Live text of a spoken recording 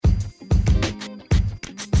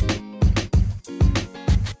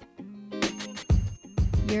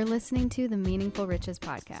You're listening to the Meaningful Riches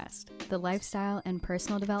Podcast, the lifestyle and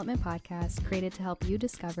personal development podcast created to help you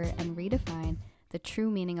discover and redefine the true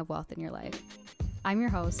meaning of wealth in your life. I'm your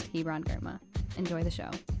host, Hebron Girma. Enjoy the show.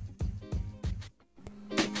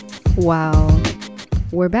 Wow,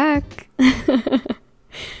 we're back.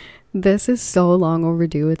 This is so long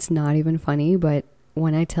overdue, it's not even funny, but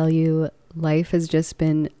when I tell you life has just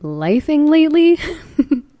been lifing lately,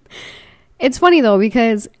 it's funny though,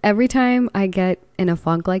 because every time I get in a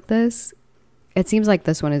funk like this, it seems like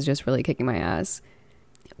this one is just really kicking my ass.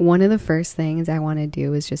 One of the first things I want to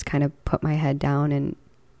do is just kind of put my head down and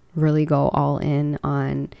really go all in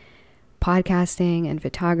on podcasting and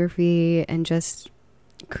photography and just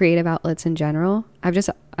creative outlets in general. I've just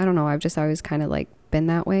always kind of like been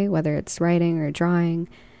that way, whether it's writing or drawing.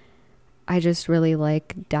 I just really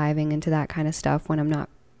like diving into that kind of stuff when I'm not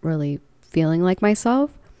really feeling like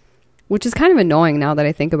myself, which is kind of annoying now that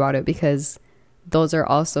I think about it, because those are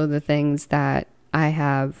also the things that I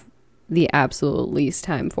have the absolute least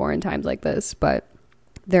time for in times like this, but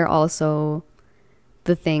they're also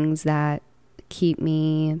the things that keep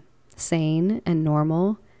me sane and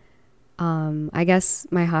normal. I guess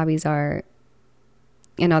my hobbies are,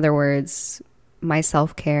 in other words, my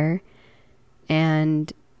self-care,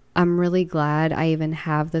 and I'm really glad I even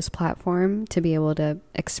have this platform to be able to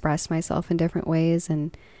express myself in different ways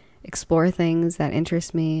and explore things that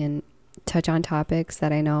interest me and touch on topics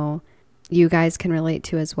that I know you guys can relate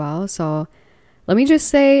to as well. So let me just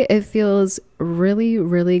say it feels really,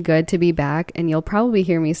 really good to be back, and you'll probably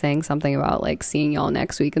hear me saying something about like seeing y'all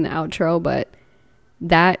next week in the outro, but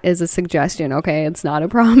that is a suggestion, okay? It's not a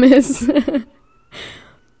promise.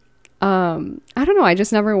 I don't know. I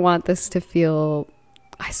just never want this to feel,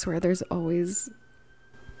 I swear there's always,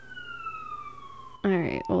 all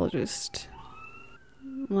right, we'll just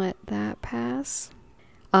let that pass.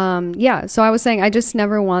 Yeah, so I was saying I just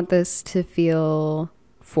never want this to feel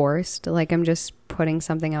forced, like I'm just putting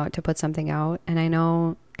something out to put something out. And I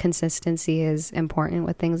know consistency is important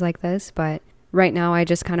with things like this, but right now I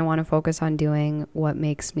just kind of want to focus on doing what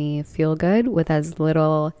makes me feel good with as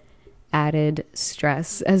little added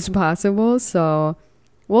stress as possible. So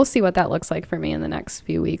we'll see what that looks like for me in the next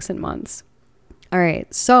few weeks and months. All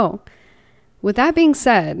right, so with that being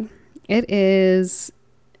said, it is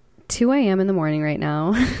 2 a.m. in the morning right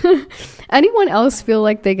now. Anyone else feel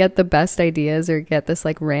like they get the best ideas or get this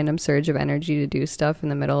like random surge of energy to do stuff in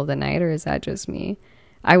the middle of the night, or is that just me?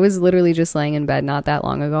 I was literally just laying in bed not that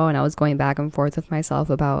long ago, and I was going back and forth with myself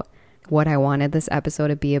about what I wanted this episode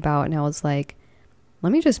to be about, and I was like,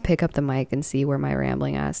 let me just pick up the mic and see where my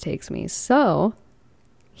rambling ass takes me. So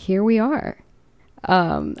here we are.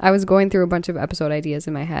 I was going through a bunch of episode ideas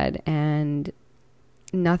in my head, and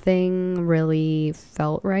nothing really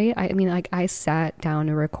felt right. I mean, like, I sat down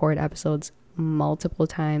to record episodes multiple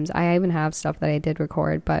times. I even have stuff that I did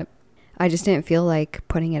record, but I just didn't feel like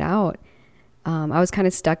putting it out. I was kind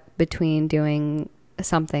of stuck between doing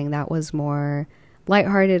something that was more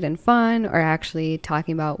lighthearted and fun, or actually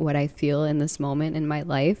talking about what I feel in this moment in my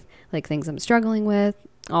life, like things I'm struggling with,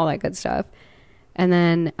 all that good stuff. And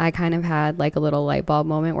then I kind of had like a little light bulb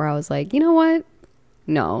moment where I was like, you know what?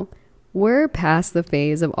 No, we're past the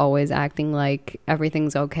phase of always acting like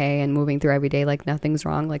everything's okay and moving through every day like nothing's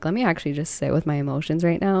wrong. Like, let me actually just sit with my emotions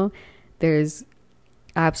right now. There's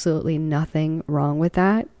absolutely nothing wrong with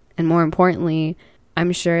that. And more importantly,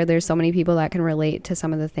 I'm sure there's so many people that can relate to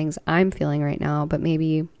some of the things I'm feeling right now, but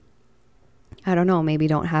maybe, I don't know, maybe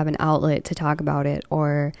don't have an outlet to talk about it,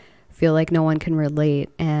 or feel like no one can relate.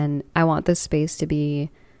 And I want this space to be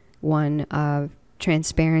one of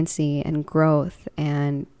transparency and growth,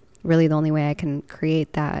 and really the only way I can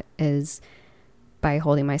create that is by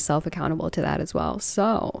holding myself accountable to that as well.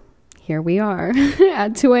 So here we are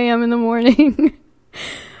at 2 a.m. in the morning.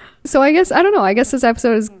 So I guess this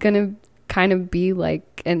episode is going to kind of be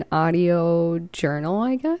like an audio journal,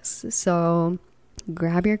 I guess. So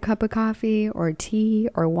grab your cup of coffee or tea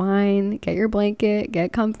or wine, get your blanket,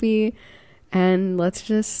 get comfy, and let's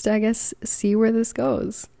just, I guess, see where this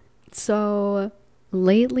goes. So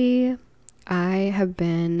lately, I have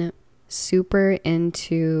been super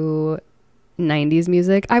into 90s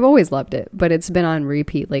music. I've always loved it, but it's been on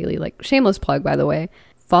repeat lately. Like, shameless plug, by the way.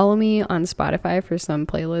 Follow me on Spotify for some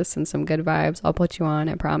playlists and some good vibes. I'll put you on,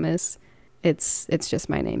 I promise. It's just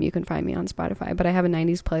my name. You can find me on Spotify, but I have a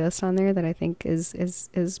 90s playlist on there that I think is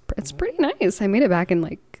it's pretty nice. I made it back in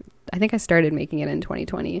I think I started making it in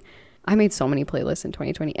 2020. I made so many playlists in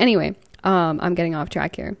 2020. Anyway, I'm getting off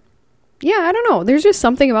track here. Yeah, I don't know. There's just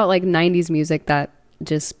something about like 90s music that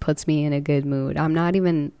just puts me in a good mood. I'm not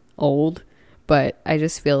even old, but I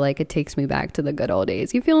just feel like it takes me back to the good old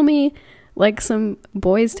days. You feel me? Like some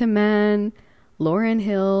Boys to Men, Lauryn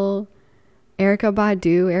Hill, Erykah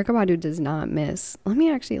Badu. Erykah Badu does not miss. Let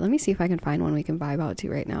me see if I can find one we can vibe out to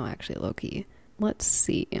right now, actually, low-key. Let's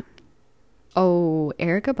see. Oh,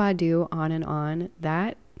 Erykah Badu, On and On.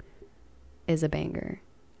 That is a banger.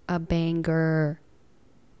 A banger.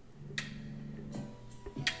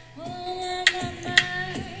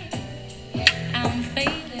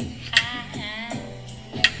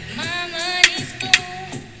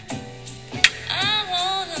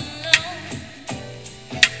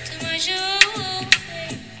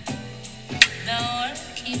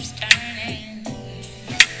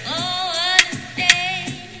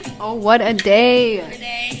 Oh, what a day.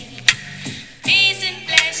 Peace and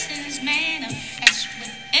blessings manifest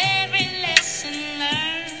with every lesson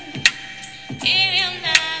learned. If your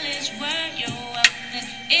knowledge were your wealth, then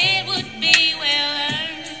it would be well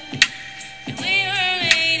earned. If we were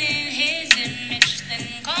made in his image,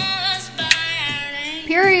 then call us by our name.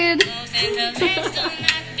 Period. Most intellects do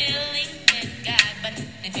not believe in God, but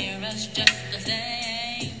they fear us just the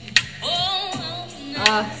same. Oh,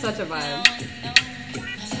 no. Such a vibe.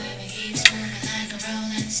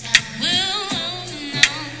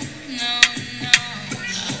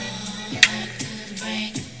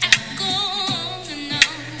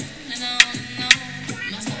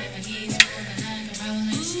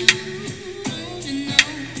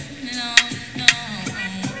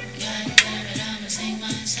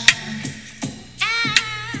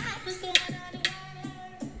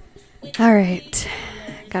 All right,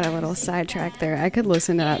 got a little sidetracked there. I could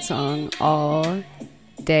listen to that song all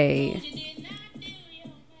day.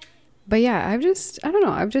 But yeah, I've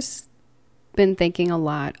just been thinking a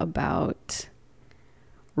lot about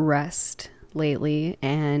rest lately.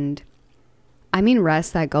 And I mean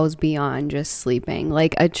rest that goes beyond just sleeping,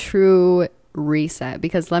 like a true reset.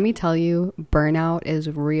 Because let me tell you, burnout is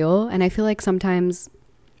real. And I feel like sometimes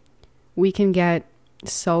we can get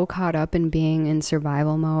so caught up in being in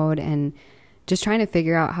survival mode and just trying to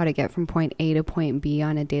figure out how to get from point A to point B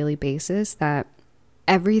on a daily basis that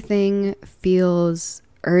everything feels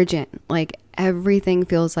urgent. Like everything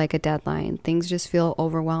feels like a deadline. Things just feel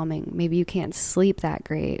overwhelming. Maybe you can't sleep that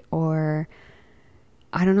great, or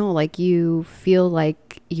I don't know, like you feel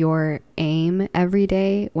like your aim every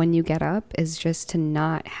day when you get up is just to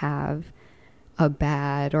not have a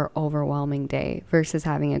bad or overwhelming day versus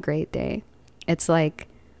having a great day. It's like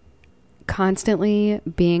constantly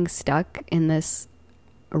being stuck in this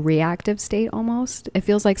reactive state almost. It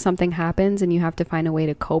feels like something happens and you have to find a way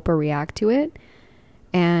to cope or react to it.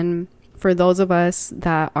 And for those of us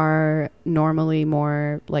that are normally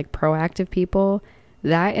more like proactive people,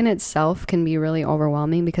 that in itself can be really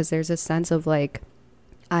overwhelming because there's a sense of like,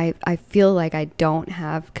 I feel like I don't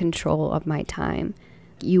have control of my time.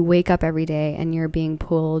 You wake up every day and you're being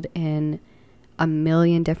pulled in a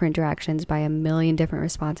million different directions by a million different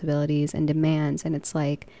responsibilities and demands. And it's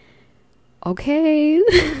like, okay,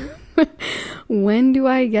 when do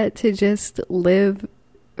I get to just live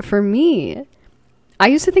for me? I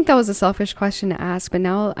used to think that was a selfish question to ask, but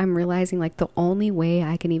now I'm realizing like the only way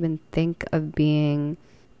I can even think of being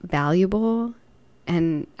valuable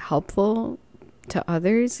and helpful to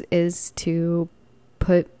others is to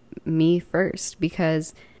put me first,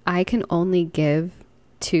 because I can only give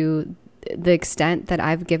to the extent that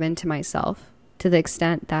I've given to myself, to the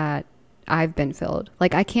extent that I've been filled.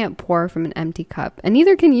 Like I can't pour from an empty cup, and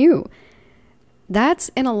neither can you. That's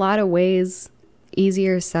in a lot of ways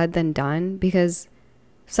easier said than done, because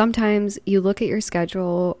sometimes you look at your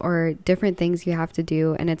schedule or different things you have to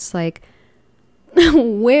do and it's like,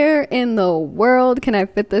 where in the world can I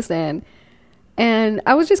fit this in? And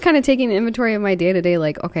I was just kind of taking an inventory of my day to day,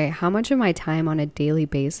 like, okay, how much of my time on a daily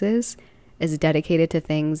basis is dedicated to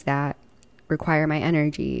things that require my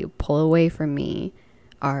energy, pull away from me,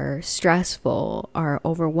 are stressful, are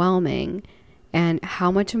overwhelming, and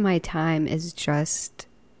how much of my time is just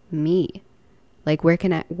me? Like, where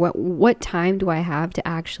can I, what time do I have to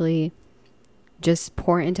actually just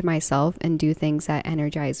pour into myself and do things that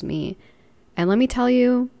energize me? And let me tell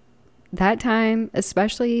you, that time,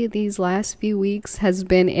 especially these last few weeks, has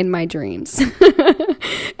been in my dreams.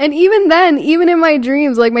 And even then, even in my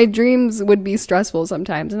dreams, like my dreams would be stressful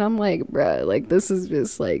sometimes. And I'm like, bruh, like this is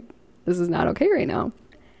just like, this is not okay right now.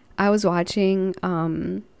 I was watching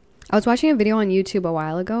a video on YouTube a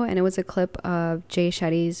while ago, and it was a clip of Jay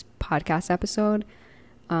Shetty's podcast episode.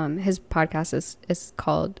 His podcast is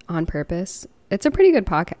called On Purpose. It's a pretty good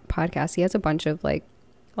podcast. He has a bunch of like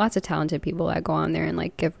lots of talented people that go on there and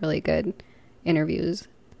like give really good interviews.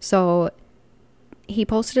 So he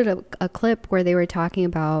posted a clip where they were talking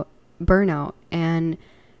about burnout and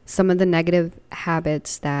some of the negative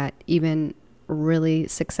habits that even really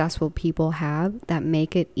successful people have that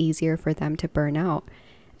make it easier for them to burn out.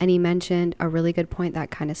 And he mentioned a really good point that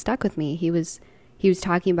kind of stuck with me. He was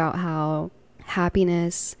talking about how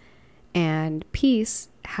happiness and peace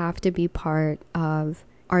have to be part of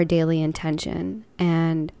our daily intention.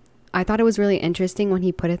 And I thought it was really interesting when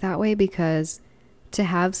he put it that way, because to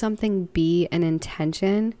have something be an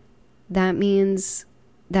intention, that means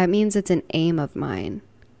it's an aim of mine,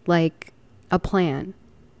 like a plan.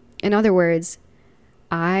 In other words,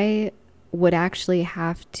 I would actually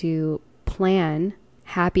have to plan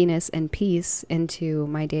happiness and peace into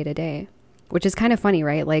my day-to-day, which is kind of funny,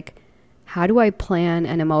 right? Like, how do I plan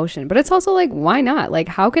an emotion? But it's also like, why not? Like,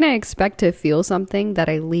 how can I expect to feel something that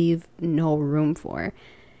I leave no room for?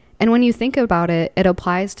 And when you think about it, it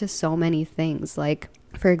applies to so many things. Like,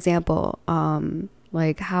 for example,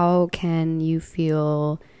 like, how can you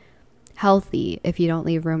feel healthy if you don't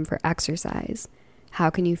leave room for exercise? How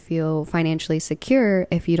can you feel financially secure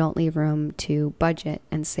if you don't leave room to budget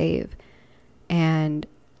and save? And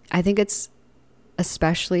I think it's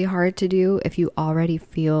especially hard to do if you already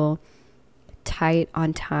feel tight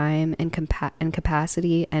on time and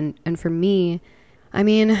capacity. And for me, I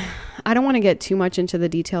mean, I don't want to get too much into the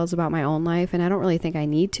details about my own life, and I don't really think I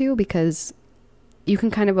need to, because you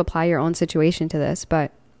can kind of apply your own situation to this.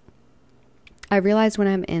 But I realized when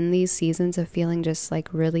I'm in these seasons of feeling just like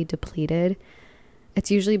really depleted,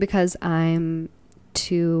 it's usually because I'm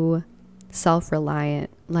too self-reliant.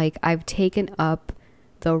 Like, I've taken up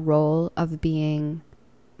the role of being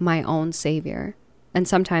my own savior, and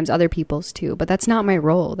sometimes other people's too, but that's not my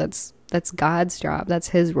role. That's God's job. That's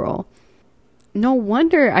his role. No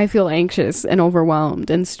wonder I feel anxious and overwhelmed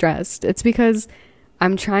and stressed. It's because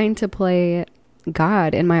I'm trying to play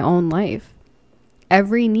God in my own life.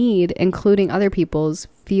 Every need, including other people's,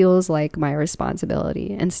 feels like my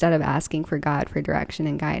responsibility instead of asking for God for direction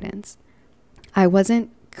and guidance. I wasn't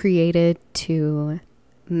created to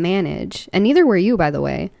manage, and neither were you, by the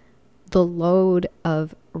way, the load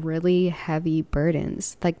of really heavy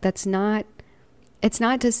burdens. Like, it's not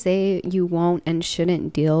to say you won't and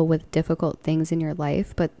shouldn't deal with difficult things in your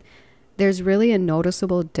life, but there's really a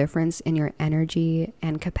noticeable difference in your energy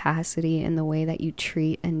and capacity in the way that you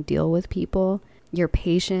treat and deal with people, your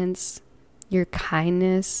patience, your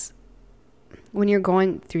kindness. When you're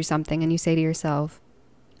going through something and you say to yourself,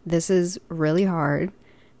 this is really hard.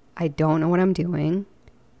 I don't know what I'm doing.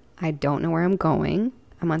 I don't know where I'm going.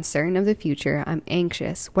 I'm uncertain of the future. I'm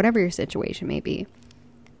anxious, whatever your situation may be.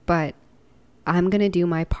 But I'm going to do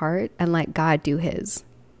my part and let God do his.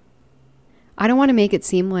 I don't want to make it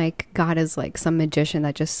seem like God is like some magician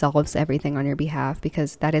that just solves everything on your behalf,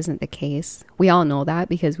 because that isn't the case. We all know that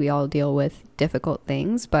because we all deal with difficult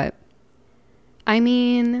things. But I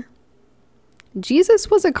mean,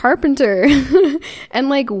 Jesus was a carpenter. And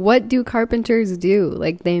like, what do carpenters do?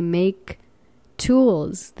 Like, they make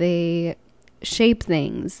tools, they shape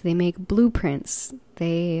things, they make blueprints,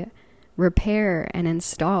 they repair and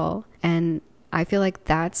install. And I feel like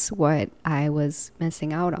that's what I was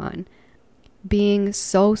missing out on. Being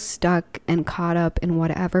so stuck and caught up in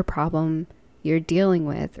whatever problem you're dealing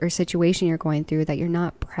with or situation you're going through that you're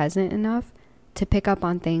not present enough to pick up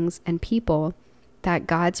on things and people that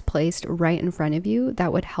God's placed right in front of you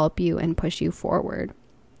that would help you and push you forward.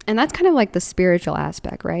 And that's kind of like the spiritual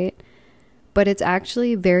aspect, right? But it's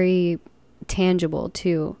actually very tangible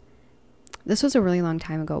too. This was a really long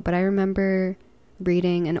time ago, but I remember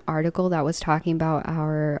reading an article that was talking about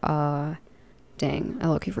our, I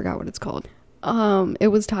low-key forgot what it's called. It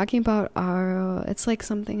was talking about our, it's like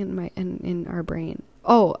something in our brain.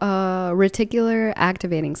 Reticular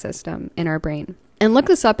activating system in our brain. And look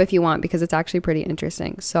this up if you want, because it's actually pretty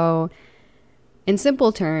interesting. So in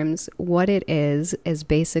simple terms, what it is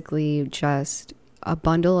basically just a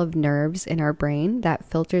bundle of nerves in our brain that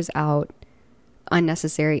filters out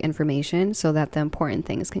unnecessary information so that the important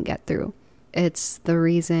things can get through. It's the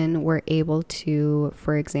reason we're able to,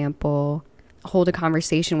 for example, hold a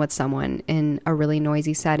conversation with someone in a really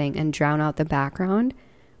noisy setting and drown out the background.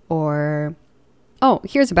 Or,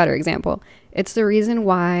 here's a better example. It's the reason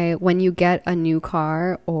why when you get a new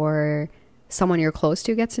car or someone you're close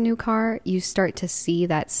to gets a new car, you start to see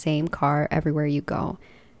that same car everywhere you go.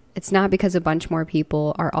 It's not because a bunch more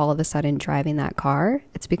people are all of a sudden driving that car.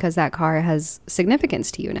 It's because that car has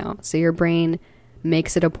significance to you now. So your brain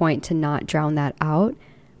makes it a point to not drown that out.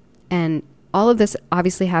 And all of this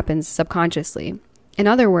obviously happens subconsciously. In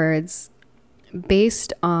other words,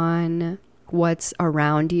 based on what's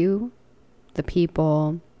around you, the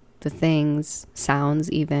people, the things,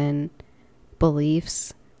 sounds even,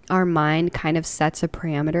 beliefs, our mind kind of sets a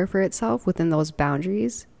parameter for itself within those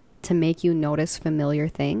boundaries to make you notice familiar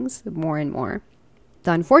things more and more.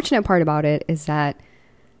 The unfortunate part about it is that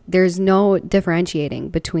there's no differentiating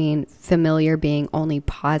between familiar being only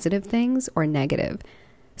positive things or negative.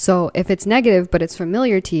 So if it's negative, but it's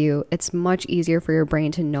familiar to you, it's much easier for your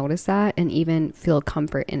brain to notice that and even feel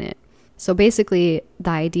comfort in it. So basically, the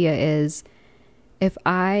idea is if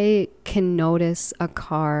I can notice a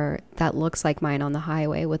car that looks like mine on the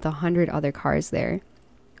highway with 100 other cars there,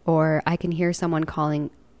 or I can hear someone calling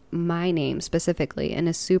my name specifically in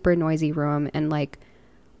a super noisy room, and like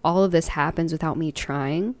all of this happens without me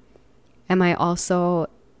trying, am I also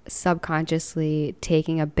subconsciously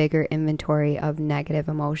taking a bigger inventory of negative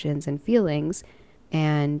emotions and feelings?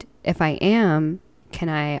 And if I am, can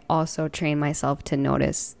I also train myself to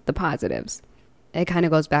notice the positives? It kind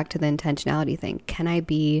of goes back to the intentionality thing. Can I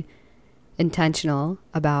be intentional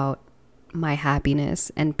about my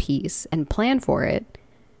happiness and peace and plan for it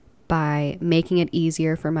by making it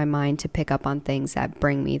easier for my mind to pick up on things that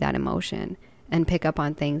bring me that emotion and pick up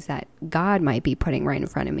on things that God might be putting right in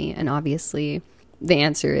front of me? And obviously the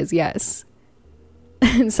answer is yes.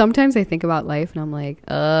 And sometimes I think about life and I'm like,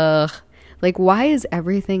 ugh, like why is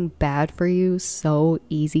everything bad for you so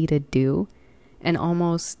easy to do and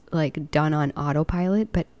almost like done on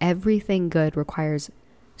autopilot? But everything good requires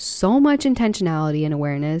so much intentionality and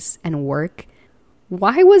awareness and work.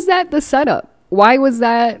 Why was that the setup? Why was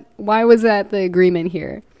that the agreement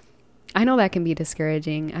here? I know that can be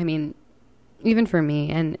discouraging. I mean, even for me,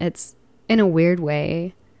 and it's in a weird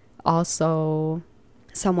way also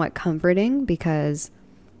somewhat comforting because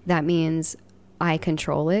that means I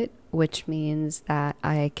control it, which means that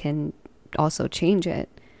I can also change it.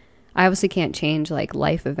 I obviously can't change like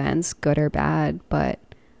life events, good or bad, but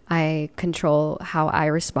I control how I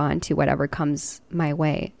respond to whatever comes my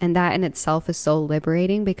way. And that in itself is so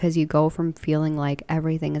liberating because you go from feeling like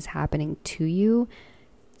everything is happening to you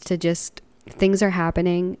to just things are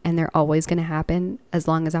happening and they're always going to happen as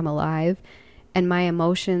long as I'm alive. And my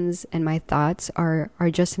emotions and my thoughts are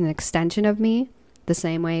just an extension of me, the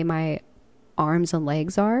same way my arms and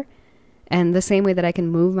legs are. And the same way that I can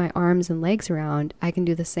move my arms and legs around, I can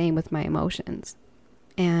do the same with my emotions.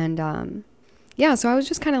 And yeah, so I was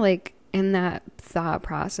just kind of like in that thought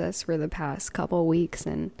process for the past couple weeks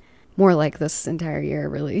and more like this entire year,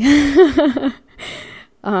 really.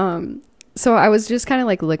 So I was just kind of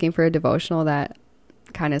like looking for a devotional that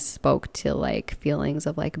kind of spoke to like feelings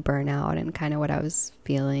of like burnout and kind of what I was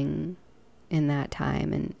feeling in that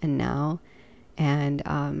time and now. And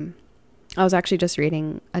I was actually just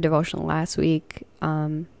reading a devotional last week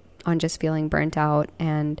on just feeling burnt out,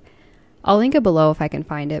 and I'll link it below if I can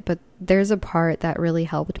find it, but there's a part that really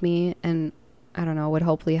helped me and I don't know, would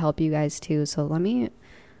hopefully help you guys too. So let me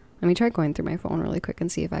try going through my phone really quick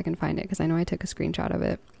and see if I can find it, because I know I took a screenshot of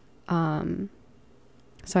it.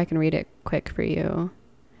 So I can read it quick for you.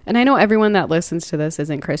 And I know everyone that listens to this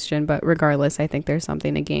isn't Christian, but regardless, I think there's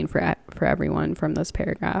something to gain for everyone from this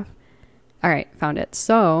paragraph. All right, found it.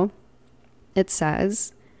 So it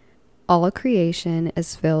says, all creation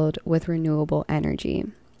is filled with renewable energy.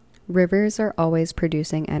 Rivers are always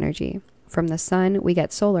producing energy. From the sun, we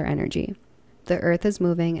get solar energy. The earth is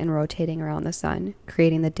moving and rotating around the sun,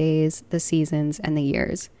 creating the days, the seasons, and the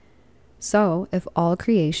years. So, if all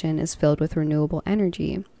creation is filled with renewable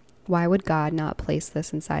energy, why would God not place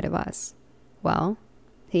this inside of us? Well,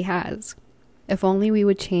 He has. If only we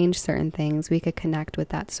would change certain things, we could connect with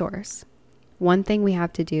that source. One thing we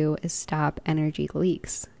have to do is stop energy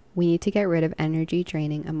leaks. We need to get rid of energy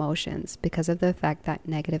draining emotions because of the effect that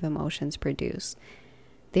negative emotions produce.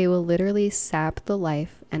 They will literally sap the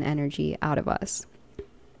life and energy out of us.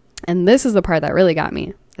 And this is the part that really got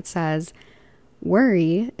me. It says,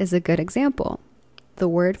 worry is a good example. The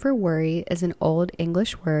word for worry is an old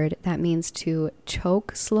English word that means to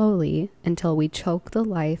choke slowly until we choke the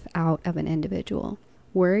life out of an individual.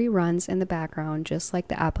 Worry runs in the background just like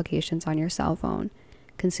the applications on your cell phone,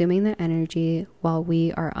 consuming the energy while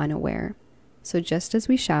we are unaware. So just as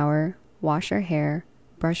we shower, wash our hair,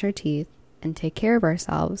 brush our teeth, and take care of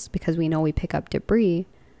ourselves because we know we pick up debris,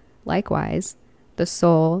 likewise, the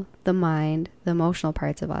soul, the mind, the emotional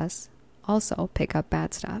parts of us also pick up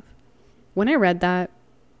bad stuff. When I read that,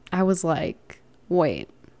 I was like, wait.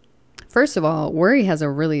 First of all, worry has a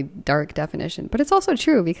really dark definition, but it's also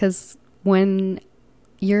true because when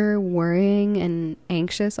you're worrying and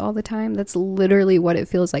anxious all the time, that's literally what it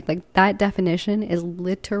feels like. Like that definition is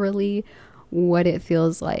literally what it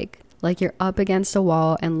feels like. Like you're up against a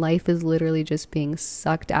wall and life is literally just being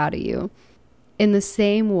sucked out of you. In the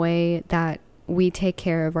same way that we take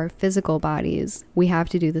care of our physical bodies, we have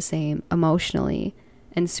to do the same emotionally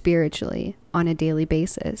and spiritually on a daily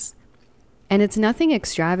basis. And it's nothing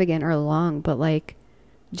extravagant or long, but like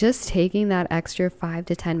just taking that extra 5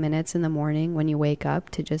 to 10 minutes in the morning when you wake up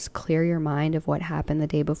to just clear your mind of what happened the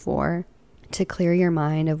day before, to clear your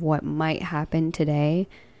mind of what might happen today,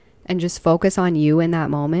 and just focus on you in that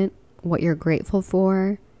moment, what you're grateful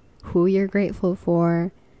for, who you're grateful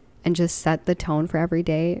for, and just set the tone for every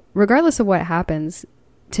day, regardless of what happens,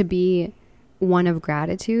 to be one of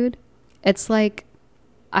gratitude. It's like,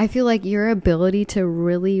 I feel like your ability to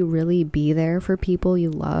really, really be there for people you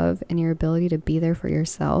love and your ability to be there for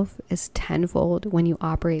yourself is tenfold when you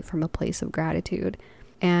operate from a place of gratitude.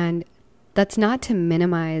 And that's not to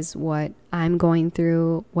minimize what I'm going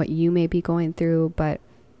through, what you may be going through, but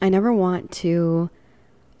I never want to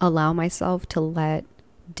allow myself to let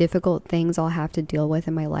difficult things I'll have to deal with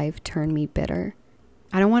in my life turn me bitter.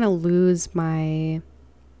 I don't want to lose my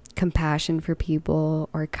compassion for people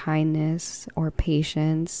or kindness or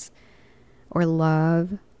patience or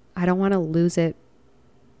love. I don't want to lose it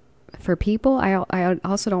for people. I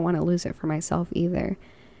also don't want to lose it for myself either.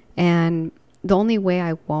 And the only way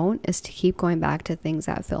I won't is to keep going back to things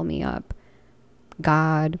that fill me up.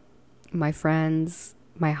 God, my friends,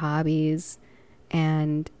 my hobbies.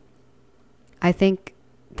 And I think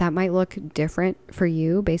that might look different for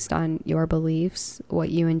you based on your beliefs, what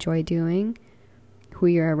you enjoy doing, who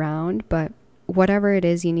you're around, but whatever it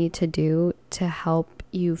is you need to do to help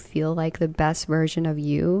you feel like the best version of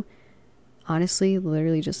you, honestly,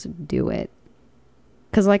 literally just do it.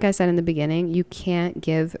 Because like I said in the beginning, you can't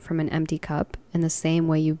give from an empty cup. In the same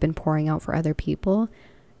way you've been pouring out for other people,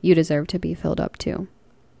 you deserve to be filled up too.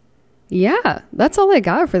 Yeah, that's all I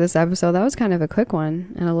got for this episode. That was kind of a quick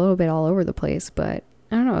one and a little bit all over the place, but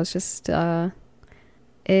I don't know, it's just,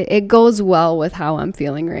 it goes well with how I'm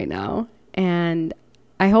feeling right now. And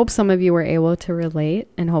I hope some of you were able to relate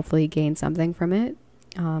and hopefully gain something from it.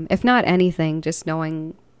 If not anything, just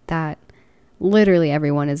knowing that literally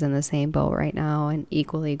everyone is in the same boat right now and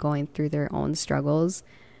equally going through their own struggles.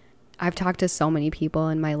 I've talked to so many people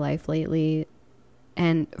in my life lately,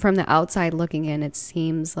 and from the outside looking in, it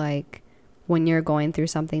seems like when you're going through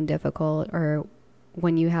something difficult or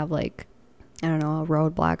when you have like, I don't know, a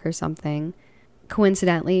roadblock or something,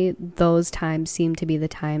 coincidentally, those times seem to be the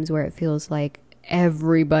times where it feels like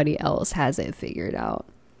everybody else has it figured out.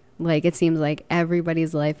 Like it seems like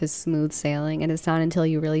everybody's life is smooth sailing, and it's not until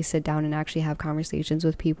you really sit down and actually have conversations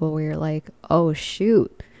with people where you're like, oh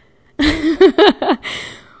shoot,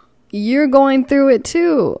 you're going through it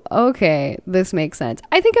too. Okay, this makes sense.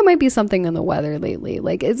 I think it might be something in the weather lately.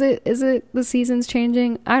 Like, is it the seasons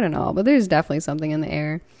changing? I don't know, but there's definitely something in the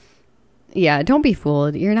air. Yeah, don't be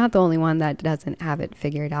fooled. You're not the only one that doesn't have it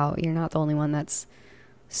figured out. You're not the only one that's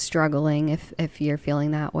struggling if you're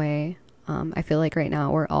feeling that way. I feel like right now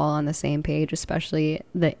we're all on the same page, especially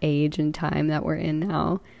the age and time that we're in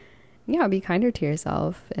now. Yeah, be kinder to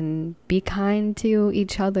yourself and be kind to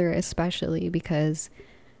each other, especially because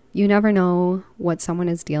you never know what someone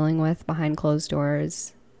is dealing with behind closed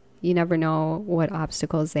doors. You never know what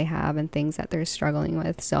obstacles they have and things that they're struggling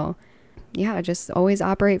with. So yeah, just always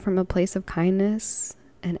operate from a place of kindness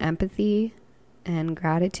and empathy and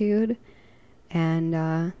gratitude. And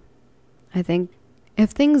I think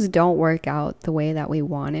if things don't work out the way that we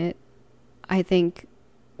want it, I think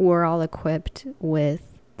we're all equipped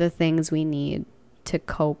with the things we need to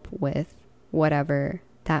cope with whatever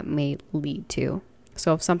that may lead to.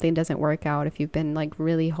 So if something doesn't work out, if you've been like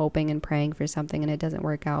really hoping and praying for something and it doesn't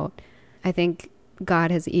work out, I think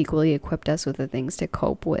God has equally equipped us with the things to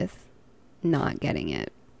cope with not getting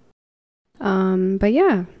it. But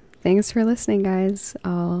yeah, thanks for listening, guys.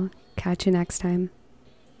 I'll catch you next time.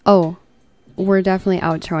 Oh, we're definitely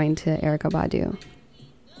outroing to Erykah Badu.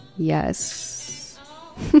 Yes.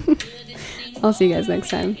 I'll see you guys next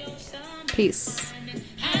time. Peace.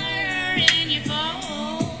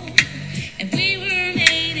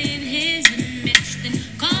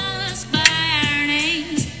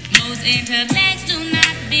 Intellects do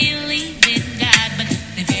not believe in God, but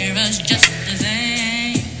they fear us just the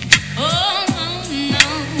same. Oh, no,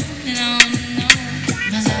 no, no.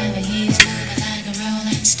 My life, he's moving like a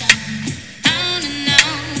rolling stone. Oh, no,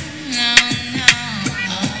 no, no.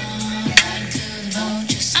 Oh, back to the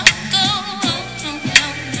vulture song. Oh, no, no,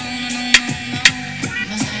 no, no, no.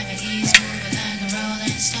 My life, he's moving like a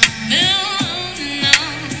rolling stone. No, no,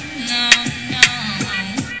 no, no.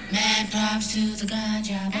 Mad props to the God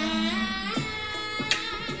job.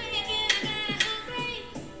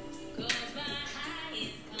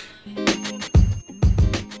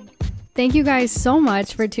 Thank you guys so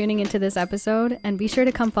much for tuning into this episode, and be sure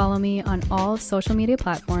to come follow me on all social media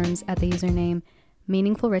platforms at the username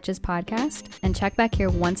Meaningful Riches Podcast, and check back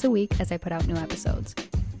here once a week as I put out new episodes.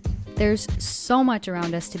 There's so much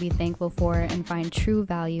around us to be thankful for and find true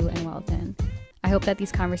value and wealth in. I hope that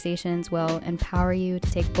these conversations will empower you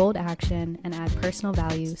to take bold action and add personal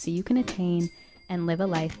value so you can attain and live a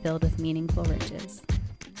life filled with meaningful riches.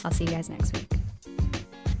 I'll see you guys next week.